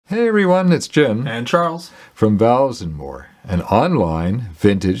Hey everyone, it's Jim and Charles from Valves and More, an online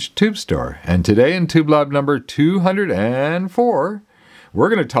vintage tube store. And today in Tube Lab number 204, we're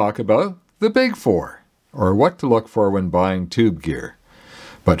going to talk about the big four, or what to look for when buying tube gear.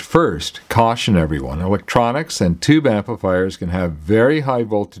 But first, caution everyone, electronics and tube amplifiers can have very high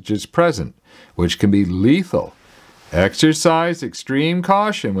voltages present, which can be lethal. Exercise extreme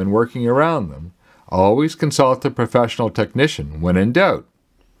caution when working around them. Always consult a professional technician when in doubt.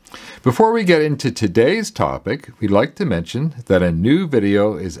 Before we get into today's topic, we'd like to mention that a new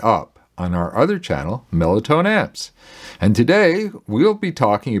video is up on our other channel, Millitone Amps. And today, we'll be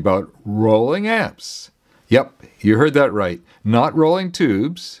talking about rolling amps. Yep, you heard that right. Not rolling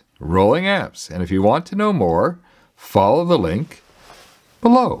tubes, rolling amps. And if you want to know more, follow the link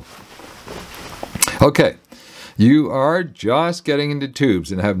below. Okay, you are just getting into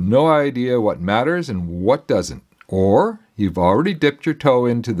tubes and have no idea what matters and what doesn't. Or you've already dipped your toe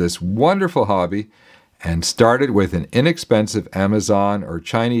into this wonderful hobby and started with an inexpensive Amazon or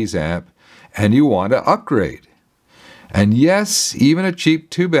Chinese amp and you want to upgrade. And yes, even a cheap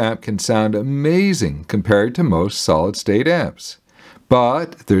tube amp can sound amazing compared to most solid-state amps.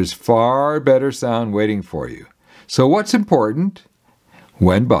 But there's far better sound waiting for you. So what's important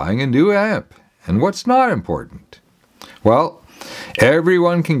when buying a new amp? And what's not important? Well,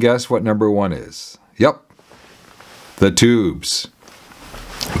 everyone can guess what number one is. Yep. The tubes.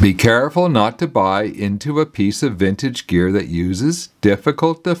 Be careful not to buy into a piece of vintage gear that uses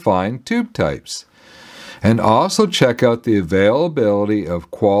difficult to find tube types. And also check out the availability of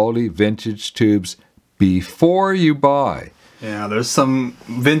quality vintage tubes before you buy. Yeah, there's some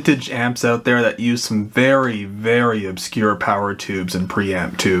vintage amps out there that use some very, very obscure power tubes and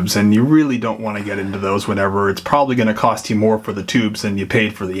preamp tubes, and you really don't want to get into those whenever it's probably going to cost you more for the tubes than you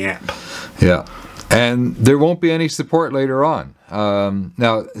paid for the amp. Yeah. And there won't be any support later on.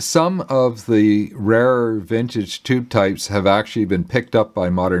 Now, some of the rarer vintage tube types have actually been picked up by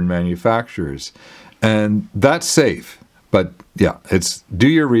modern manufacturers. And that's safe. But yeah, do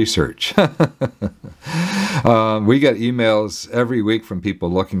your research. We get emails every week from people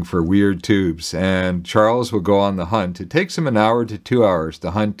looking for weird tubes. And Charles will go on the hunt. It takes him an hour to 2 hours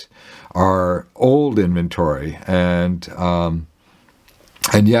to hunt our old inventory. And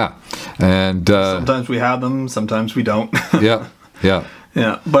yeah, and sometimes we have them, sometimes we don't. Yeah. Yeah,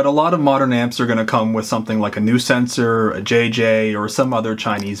 but a lot of modern amps are going to come with something like a new sensor, a JJ, or some other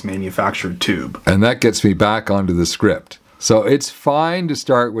Chinese manufactured tube. And that gets me back onto the script. So it's fine to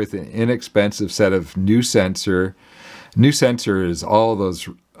start with an inexpensive set of new sensor. New sensor is all those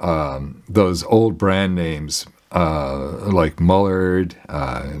old brand names like Mullard,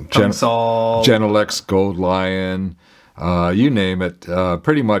 Genelex, Gold Lion. You name it,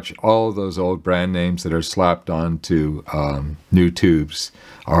 pretty much all of those old brand names that are slapped onto new tubes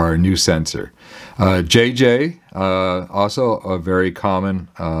are new sensor. JJ, also a very common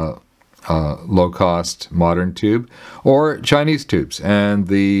low-cost modern tube, or Chinese tubes. And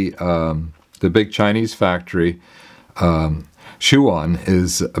the big Chinese factory, Shuan,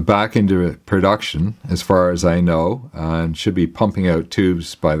 is back into production, as far as I know, and should be pumping out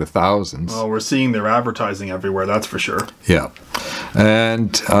tubes by the thousands. Well, we're seeing their advertising everywhere, that's for sure. Yeah.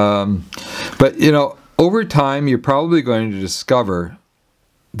 And, but, you know, over time, you're probably going to discover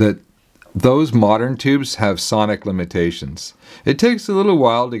that those modern tubes have sonic limitations. It takes a little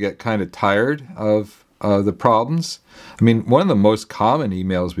while to get kind of tired of the problems. I mean, one of the most common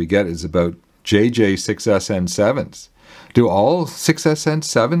emails we get is about JJ 6SN7s. Do all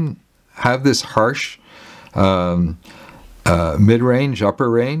 6SN7 have this harsh mid-range, upper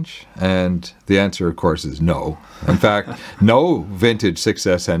range? And the answer, of course, is no. In fact, no vintage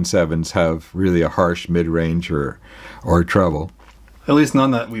 6SN7s have really a harsh mid-range or treble. At least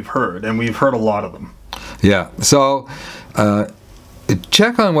none that we've heard, and we've heard a lot of them. Yeah, so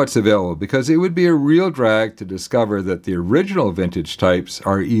check on what's available, because it would be a real drag to discover that the original vintage types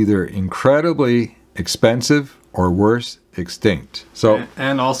are either incredibly expensive or worse, extinct. So,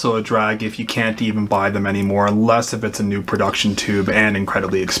 and also a drag if you can't even buy them anymore, unless if it's a new production tube and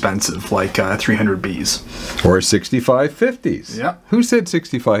incredibly expensive, like 300Bs. Or 6550s. Yeah. Who said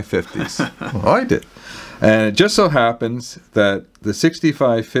 6550s? Well, I did. And it just so happens that the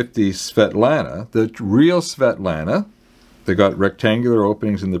 6550 Svetlana, the real Svetlana, they got rectangular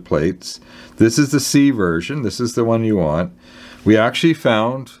openings in the plates. This is the C version. This is the one you want. We actually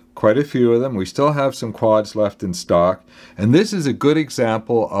found quite a few of them. We still have some quads left in stock. And this is a good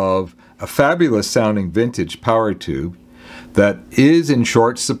example of a fabulous sounding vintage power tube that is in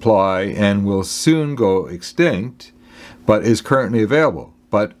short supply and will soon go extinct, but is currently available.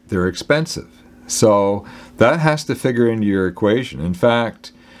 But they're expensive. So that has to figure into your equation. In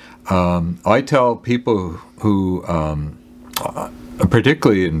fact, I tell people who,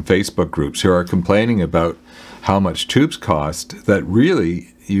 particularly in Facebook groups, who are complaining about how much tubes cost, that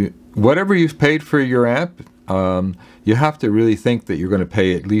really, whatever you've paid for your amp, you have to really think that you're going to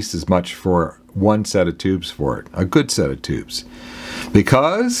pay at least as much for one set of tubes for it, a good set of tubes.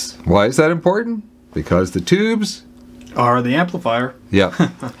 Because, why is that important? Because the tubes are the amplifier. Yeah.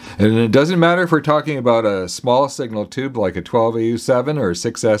 And it doesn't matter if we're talking about a small signal tube like a 12AU7 or a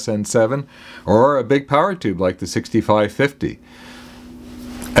 6SN7 or a big power tube like the 6550.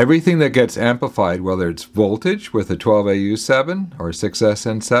 Everything that gets amplified, whether it's voltage with a 12AU7 or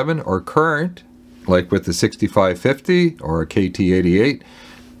 6SN7 or current, like with the 6550 or a KT88,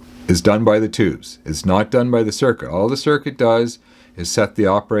 is done by the tubes. It's not done by the circuit. All the circuit does is set the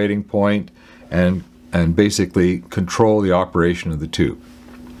operating point and basically control the operation of the tube.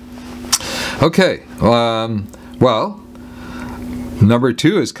 Okay, well, number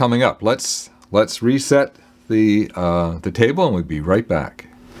 2 is coming up. Let's reset the table and we'll be right back.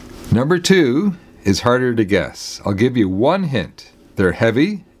 Number 2 is harder to guess. I'll give you one hint. They're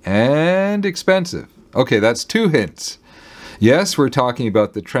heavy and expensive. Okay, that's 2 hints. Yes, we're talking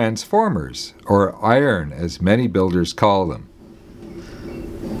about the transformers, or iron as many builders call them.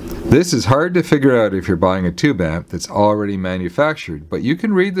 This is hard to figure out if you're buying a tube amp that's already manufactured, but you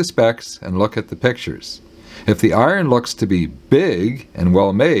can read the specs and look at the pictures. If the iron looks to be big and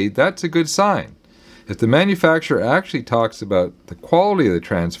well made, that's a good sign. If the manufacturer actually talks about the quality of the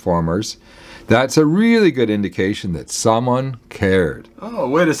transformers, that's a really good indication that someone cared. Oh,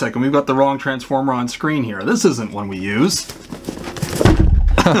 wait a second, we've got the wrong transformer on screen here. This isn't one we use.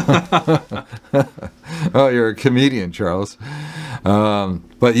 Oh, you're a comedian, Charles.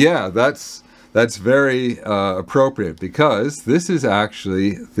 But yeah, that's very appropriate, because this is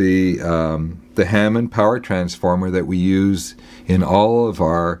actually the Hammond power transformer that we use in all of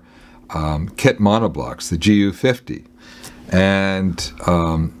our kit monoblocks, the GU50, and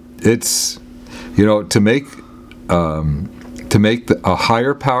it's, you know, to make a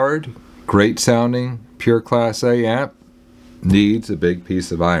higher powered, great sounding pure Class A amp needs a big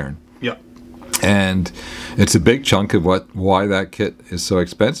piece of iron. Yep. And it's a big chunk of why that kit is so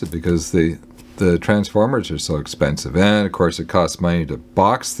expensive, because the transformers are so expensive, and of course it costs money to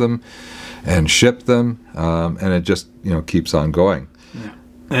box them and ship them, and it just, you know, keeps on going. Yeah.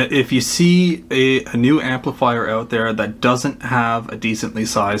 If you see a new amplifier out there that doesn't have a decently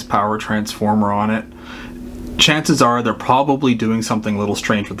sized power transformer on it, chances are they're probably doing something a little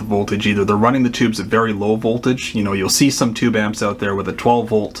strange with the voltage. Either they're running the tubes at very low voltage. You know, you'll see some tube amps out there with a 12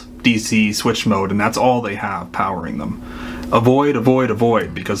 volt DC switch mode, and that's all they have powering them. Avoid, avoid,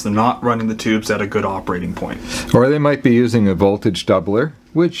 avoid, because they're not running the tubes at a good operating point. Or they might be using a voltage doubler,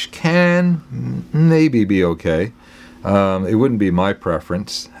 which can maybe be okay. It wouldn't be my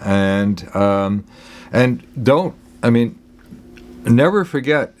preference. And don't, I mean, never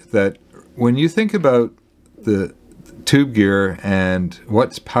forget that when you think about the tube gear and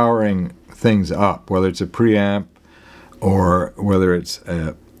what's powering things up, whether it's a preamp or whether it's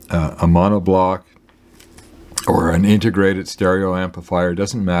a monoblock or an integrated stereo amplifier,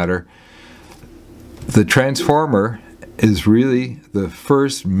 doesn't matter. The transformer is really the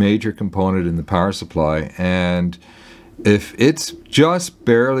first major component in the power supply, and if it's just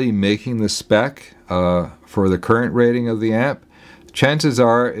barely making the spec for the current rating of the amp, chances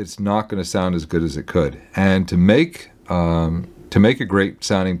are it's not going to sound as good as it could. And to make a great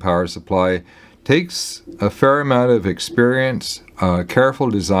sounding power supply takes a fair amount of experience, careful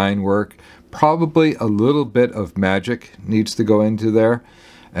design work, probably a little bit of magic needs to go into there,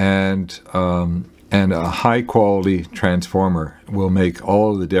 and a high quality transformer will make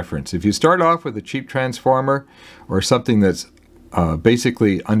all of the difference. If you start off with a cheap transformer or something that's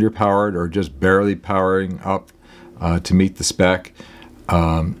basically underpowered or just barely powering up to meet the spec,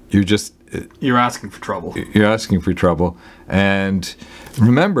 you're asking for trouble. You're asking for trouble. And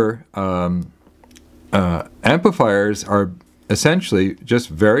remember, amplifiers are essentially just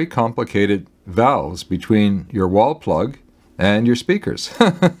very complicated valves between your wall plug and your speakers.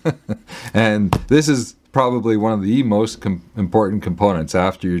 And this is probably one of the most important components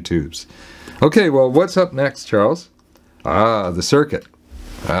after your tubes. Okay, well, what's up next, Charles? The circuit.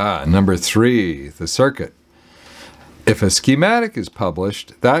 Number 3, the circuit. If a schematic is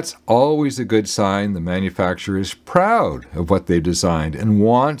published, that's always a good sign the manufacturer is proud of what they've designed and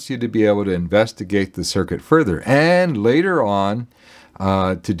wants you to be able to investigate the circuit further and later on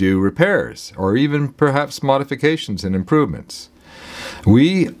to do repairs or even perhaps modifications and improvements.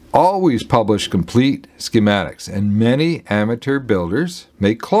 We always publish complete schematics, and many amateur builders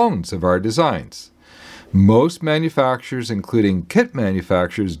make clones of our designs. Most manufacturers, including kit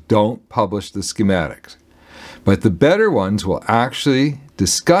manufacturers, don't publish the schematics. But the better ones will actually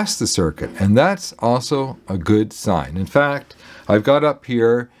discuss the circuit, and that's also a good sign. In fact, I've got up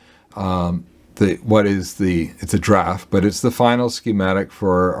here it's a draft, but it's the final schematic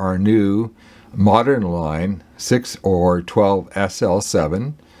for our new modern line 6 or 12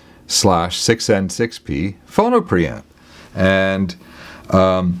 SL7/6N6P phono preamp. And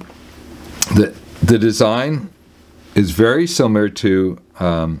the design is very similar to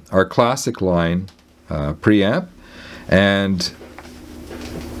our classic line preamp, and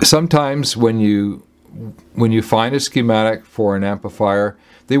sometimes when you find a schematic for an amplifier,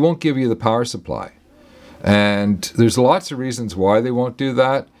 they won't give you the power supply, and there's lots of reasons why they won't do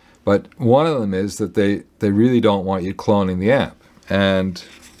that, but one of them is that they really don't want you cloning the amp, and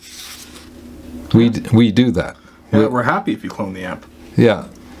we do that. Yeah, we're happy if you clone the amp. Yeah.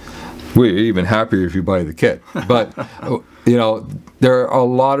 We're even happier if you buy the kit. But, you know, there are a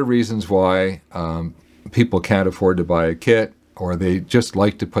lot of reasons why people can't afford to buy a kit, or they just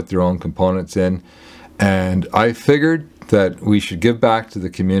like to put their own components in. And I figured that we should give back to the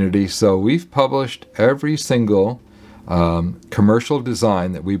community. So we've published every single commercial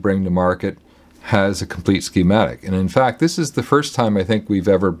design that we bring to market has a complete schematic. And in fact, this is the first time I think we've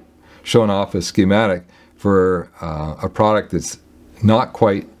ever shown off a schematic for a product that's not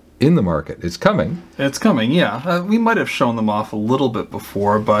quite in the market. It's coming. It's coming, yeah. We might have shown them off a little bit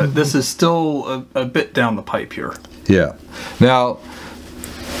before, but this is still a bit down the pipe here. Yeah. Now,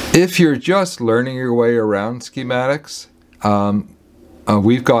 if you're just learning your way around schematics,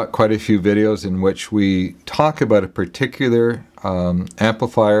 we've got quite a few videos in which we talk about a particular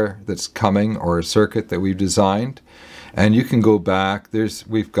amplifier that's coming, or a circuit that we've designed, and you can go back.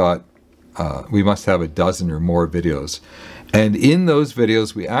 We must have a dozen or more videos. And in those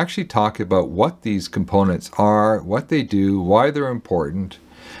videos, we actually talk about what these components are, what they do, why they're important.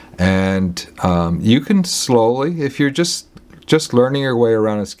 And you can slowly, if you're just learning your way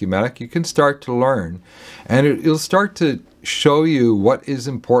around a schematic, you can start to learn. And it'll start to show you what is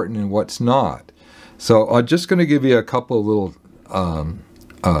important and what's not. So I'm just going to give you a couple of little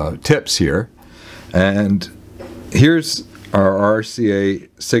tips here. And here's our RCA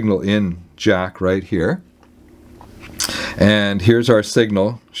signal in jack right here. And here's our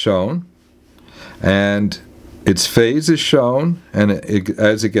signal shown, and its phase is shown, and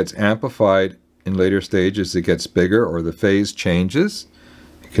as it gets amplified in later stages, it gets bigger, or the phase changes.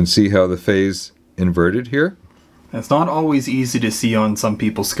 You can see how the phase inverted here. It's not always easy to see on some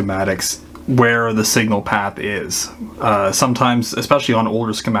people's schematics where the signal path is. Sometimes, especially on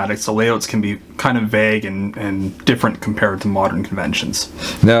older schematics, the layouts can be kind of vague and different compared to modern conventions.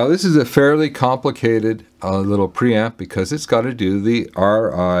 Now, this is a fairly complicated little preamp because it's got to do the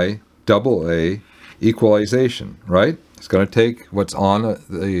RIAA equalization, right? It's going to take what's on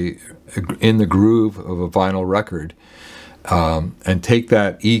in the groove of a vinyl record and take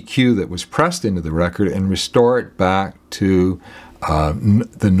that EQ that was pressed into the record and restore it back to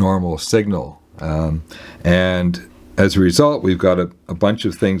the normal signal. And as a result, we've got a bunch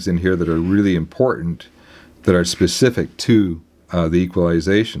of things in here that are really important, that are specific to the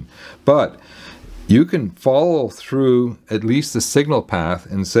equalization. But you can follow through at least the signal path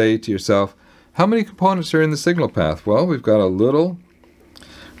and say to yourself, how many components are in the signal path? Well, we've got a little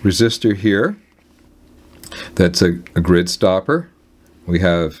resistor here that's a grid stopper. We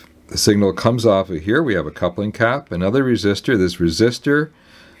have the signal comes off of here. We have a coupling cap, another resistor. This resistor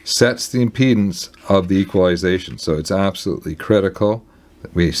sets the impedance of the equalization, so it's absolutely critical.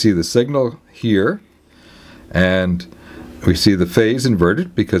 We see the signal here, and we see the phase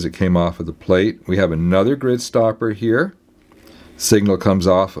inverted because it came off of the plate. We have another grid stopper here. Signal comes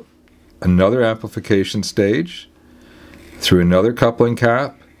off another amplification stage through another coupling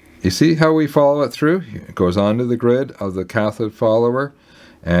cap. You see how we follow it through? It goes onto the grid of the cathode follower,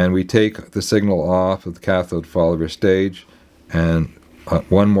 and we take the signal off of the cathode follower stage, and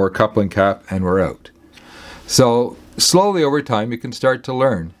one more coupling cap, and we're out. So slowly over time you can start to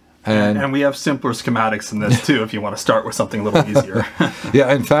learn. And we have simpler schematics than this too, if you want to start with something a little easier.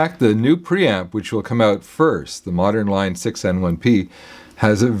 Yeah, in fact, the new preamp, which will come out first, the modern line 6N1P,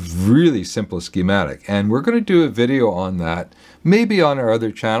 has a really simple schematic. And we're going to do a video on that, maybe on our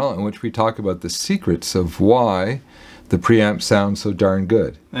other channel, in which we talk about the secrets of why the preamp sounds so darn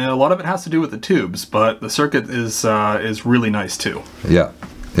good. And a lot of it has to do with the tubes, but the circuit is really nice too. Yeah,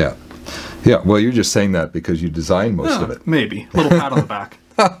 yeah. Yeah, well, you're just saying that because you designed most of it. Maybe. A little pat on the back.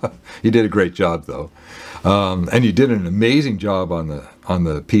 You did a great job, though. And you did an amazing job on the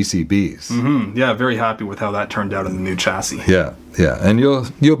PCBs. Mm-hmm. Yeah, very happy with how that turned out in the new chassis. Yeah, yeah. And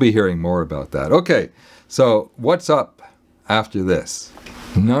you'll be hearing more about that. Okay, So what's up after this?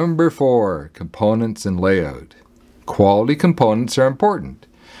 Number 4, components and layout. Quality components are important.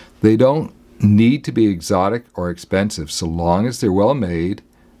 They don't need to be exotic or expensive. So long as they're well made,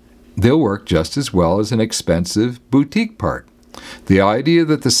 they'll work just as well as an expensive boutique part. The idea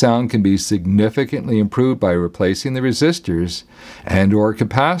that the sound can be significantly improved by replacing the resistors and or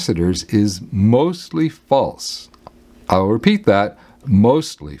capacitors is mostly false. I'll repeat that,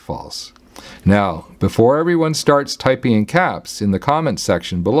 mostly false. Now, before everyone starts typing in caps in the comments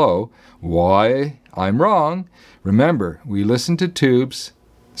section below why I'm wrong, remember, we listen to tubes,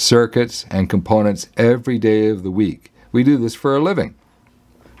 circuits, and components every day of the week. We do this for a living.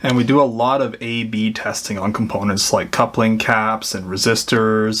 And we do a lot of A/B testing on components like coupling caps and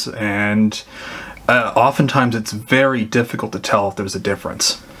resistors, and oftentimes it's very difficult to tell if there's a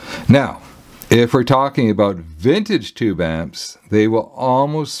difference. Now, if we're talking about vintage tube amps, they will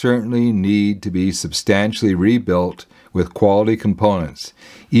almost certainly need to be substantially rebuilt with quality components.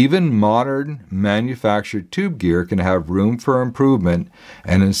 Even modern manufactured tube gear can have room for improvement,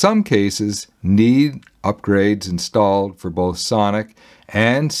 and in some cases need upgrades installed for both sonic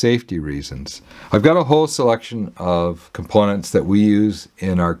and safety reasons. I've got a whole selection of components that we use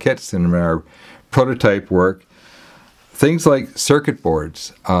in our kits and in our prototype work. Things like circuit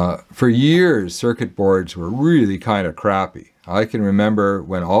boards. For years, circuit boards were really kind of crappy. I can remember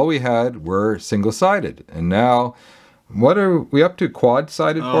when all we had were single-sided, and now what are we up to,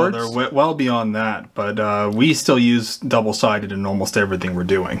 quad-sided boards? Oh, they're well beyond that, but we still use double-sided in almost everything we're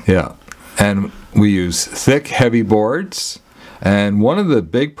doing. Yeah, and we use thick, heavy boards. And one of the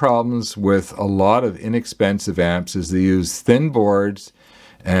big problems with a lot of inexpensive amps is they use thin boards,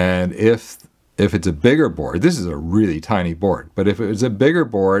 and if it's a bigger board, this is a really tiny board, but if it was a bigger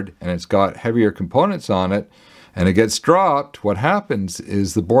board and it's got heavier components on it and it gets dropped, what happens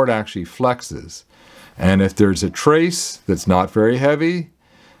is the board actually flexes. And if there's a trace that's not very heavy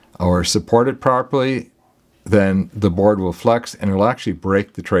or supported properly, then the board will flex and it'll actually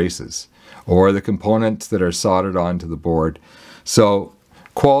break the traces or the components that are soldered onto the board. So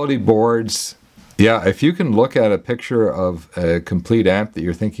quality boards, yeah, if you can look at a picture of a complete amp that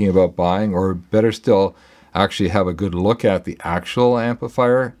you're thinking about buying, or better still, actually have a good look at the actual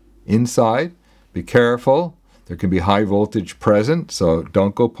amplifier inside, be careful. There can be high voltage present, so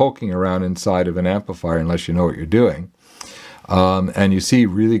don't go poking around inside of an amplifier unless you know what you're doing. And you see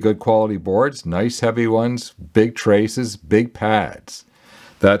really good quality boards, nice heavy ones, big traces, big pads.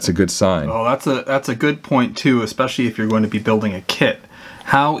 That's a good sign. Oh, that's a good point too, especially if you're going to be building a kit.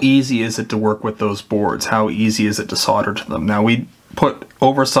 How easy is it to work with those boards? How easy is it to solder to them? Now, we put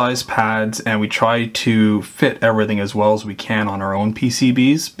oversized pads and we try to fit everything as well as we can on our own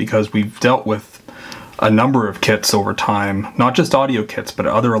PCBs because we've dealt with a number of kits over time, not just audio kits, but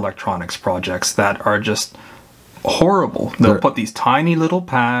other electronics projects that are just horrible. They'll put these tiny little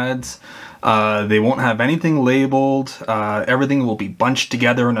pads. They won't have anything labeled. Everything will be bunched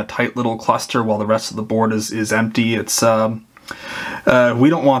together in a tight little cluster while the rest of the board is empty. It's we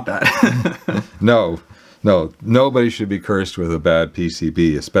don't want that. No, nobody should be cursed with a bad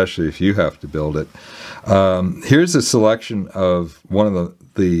PCB, especially if you have to build it. Here's a selection of one of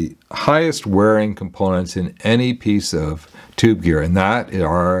the highest wearing components in any piece of tube gear, and that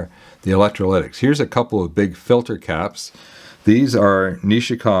are the electrolytics. Here's a couple of big filter caps. These are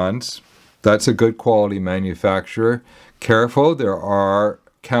Nishikans. That's a good quality manufacturer. Careful, there are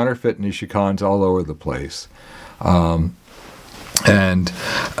counterfeit Nishikans all over the place. The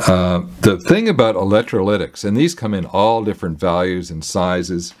thing about electrolytics, and these come in all different values and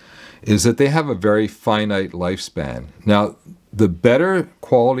sizes, is that they have a very finite lifespan. Now, the better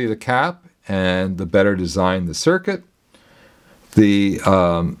quality the cap and the better design the circuit, the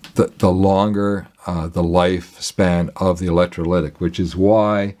longer the lifespan of the electrolytic, which is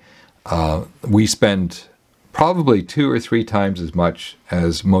why we spend probably 2 or 3 times as much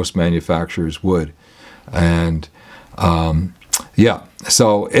as most manufacturers would. And yeah,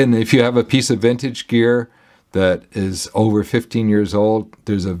 so, and if you have a piece of vintage gear that is over 15 years old,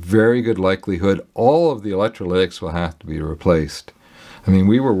 there's a very good likelihood all of the electrolytics will have to be replaced. I mean,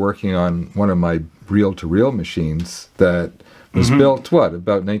 we were working on one of my reel-to-reel machines that was built, what,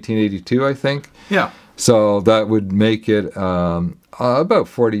 about 1982, I think? Yeah. So that would make it about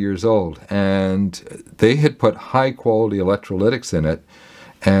 40 years old. And they had put high-quality electrolytics in it,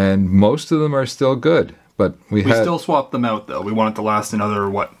 and most of them are still good. But we still swapped them out, though. We want it to last another,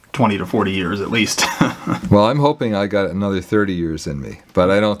 20 to 40 years at least. Well, I'm hoping I got another 30 years in me, but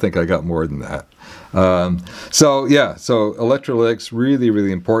I don't think I got more than that. So electrolytics really,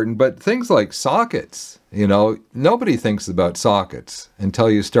 really important. But things like sockets, nobody thinks about sockets until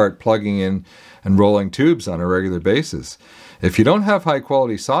you start plugging in and rolling tubes on a regular basis. If you don't have high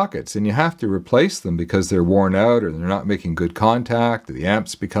quality sockets and you have to replace them because they're worn out or they're not making good contact, or the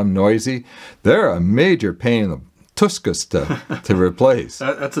amps become noisy, they're a major pain in the tuskus to replace.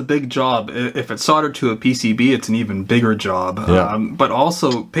 That's a big job. If it's soldered to a PCB, it's an even bigger job. Yeah. But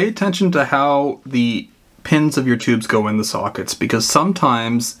also pay attention to how the pins of your tubes go in the sockets, because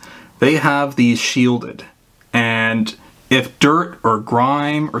sometimes they have these shielded, and if dirt or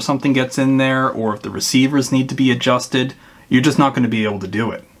grime or something gets in there, or if the receivers need to be adjusted, you're just not going to be able to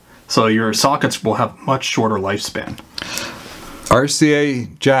do it. So your sockets will have much shorter lifespan.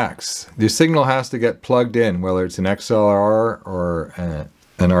 RCA jacks. The signal has to get plugged in, whether it's an XLR or an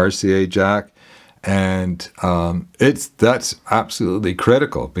RCA jack, and that's absolutely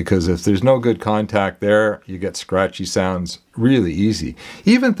critical, because if there's no good contact there, you get scratchy sounds really easy.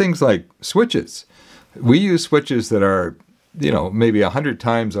 Even things like switches. We use switches that are, maybe 100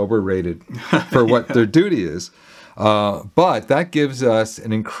 times overrated for what their duty is, but that gives us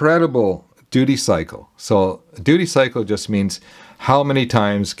an incredible duty cycle. So a duty cycle just means how many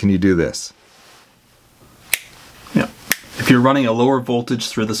times can you do this? Yeah. If you're running a lower voltage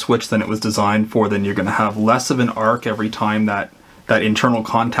through the switch than it was designed for, then you're going to have less of an arc every time that internal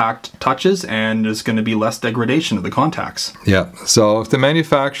contact touches, and there's going to be less degradation of the contacts. Yeah. So if the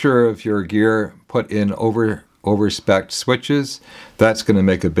manufacturer of your gear put in overspec switches, that's going to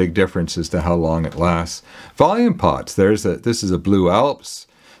make a big difference as to how long it lasts. Volume pots. This is a Blue Alps.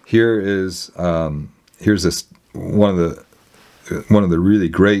 Here's one of the really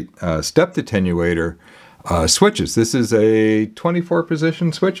great step attenuator switches. This is a 24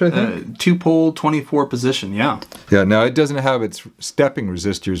 position switch, I think. 2-pole 24 position, yeah. Yeah. Now it doesn't have its stepping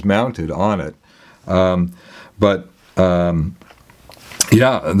resistors mounted on it,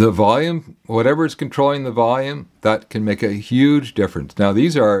 yeah, the volume, whatever is controlling the volume, that can make a huge difference. Now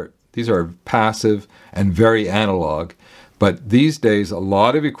these are passive and very analog. But these days, a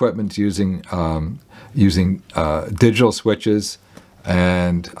lot of equipment's using digital switches,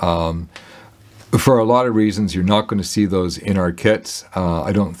 and for a lot of reasons, you're not going to see those in our kits.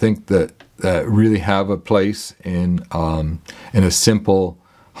 I don't think that really have a place in a simple,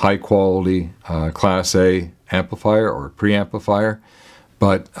 high quality Class A amplifier or preamplifier.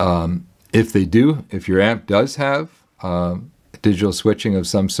 But if they do, if your amp does have digital switching of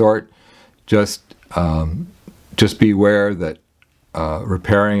some sort, just be aware that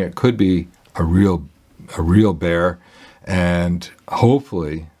repairing it could be a real bear, and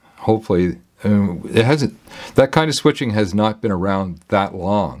hopefully it hasn't. That kind of switching has not been around that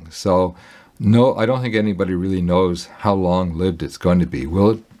long, so no, I don't think anybody really knows how long lived it's going to be.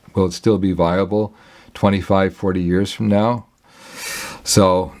 Will it still be viable 25, 40 years from now?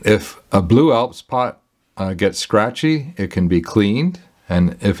 So if a Blue Alps pot gets scratchy, it can be cleaned.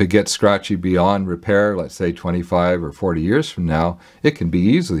 And if it gets scratchy beyond repair, let's say 25 or 40 years from now, it can be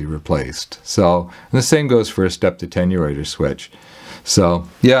easily replaced. So, and the same goes for a stepped attenuator switch. So,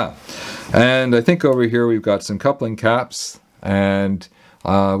 yeah. And I think over here we've got some coupling caps. And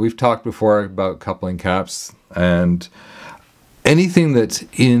we've talked before about coupling caps. And anything that's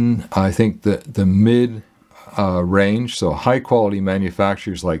in, I think, the mid range, so high quality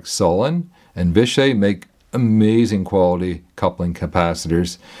manufacturers like Solon and Vishay make amazing quality coupling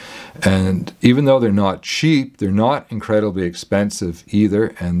capacitors, and even though they're not cheap, they're not incredibly expensive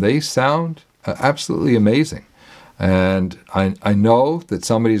either, and they sound absolutely amazing. And I know that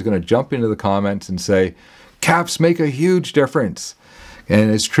somebody's going to jump into the comments and say caps make a huge difference,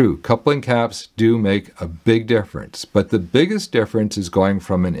 and it's true, coupling caps do make a big difference, but the biggest difference is going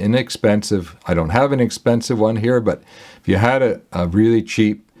from an inexpensive, I don't have an expensive one here, but if you had a really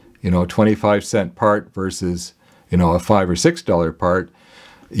cheap 25-cent part versus, a $5 or $6 part,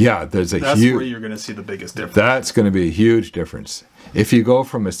 yeah, that's where you're going to see the biggest difference. That's going to be a huge difference. If you go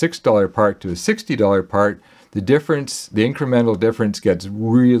from a $6 part to a $60 part, the incremental difference gets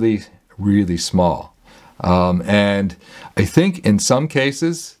really, really small. And I think in some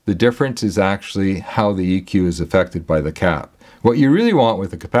cases, the difference is actually how the EQ is affected by the cap. What you really want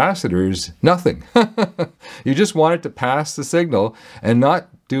with a capacitor is nothing. You just want it to pass the signal and not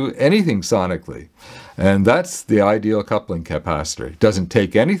do anything sonically. And that's the ideal coupling capacitor. It doesn't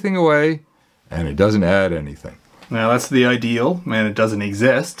take anything away, and it doesn't add anything. Now that's the ideal, and it doesn't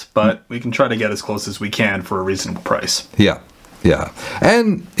exist, but we can try to get as close as we can for a reasonable price. Yeah, yeah.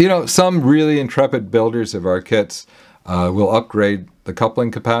 And, some really intrepid builders of our kits we'll upgrade the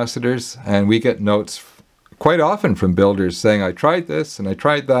coupling capacitors, and we get notes quite often from builders saying, I tried this and I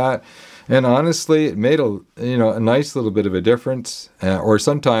tried that, and honestly it made a nice little bit of a difference. Or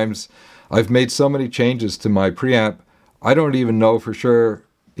sometimes I've made so many changes to my preamp, I don't even know for sure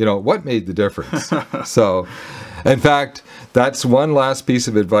what made the difference. So in fact, that's one last piece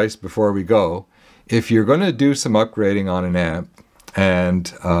of advice before we go. If you're going to do some upgrading on an amp,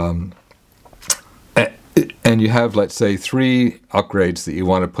 and you have, let's say, 3 upgrades that you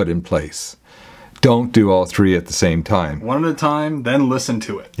want to put in place, don't do all 3 at the same time. One at a time, then listen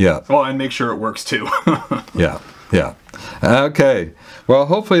to it. Yeah. Well, and make sure it works too. Yeah. Okay. Well,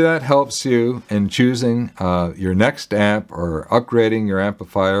 hopefully that helps you in choosing your next amp, or upgrading your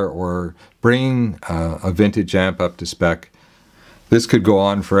amplifier, or bringing a vintage amp up to spec. This could go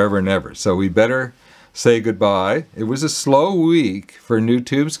on forever and ever. So we better say goodbye. It was a slow week for new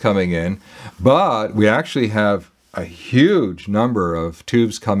tubes coming in, but we actually have a huge number of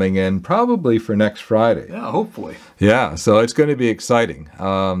tubes coming in probably for next Friday. Yeah, hopefully. Yeah, so it's going to be exciting.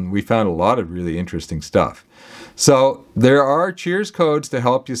 We found a lot of really interesting stuff. So there are Cheers codes to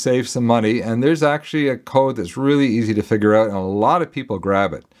help you save some money, and there's actually a code that's really easy to figure out, and a lot of people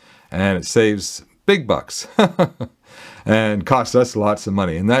grab it, and it saves big bucks and costs us lots of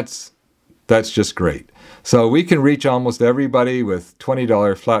money, and that's just great. So we can reach almost everybody with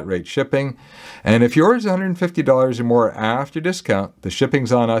 $20 flat rate shipping. And if yours is $150 or more after discount, the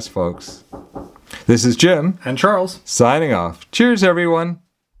shipping's on us, folks. This is Jim. And Charles. Signing off. Cheers, everyone.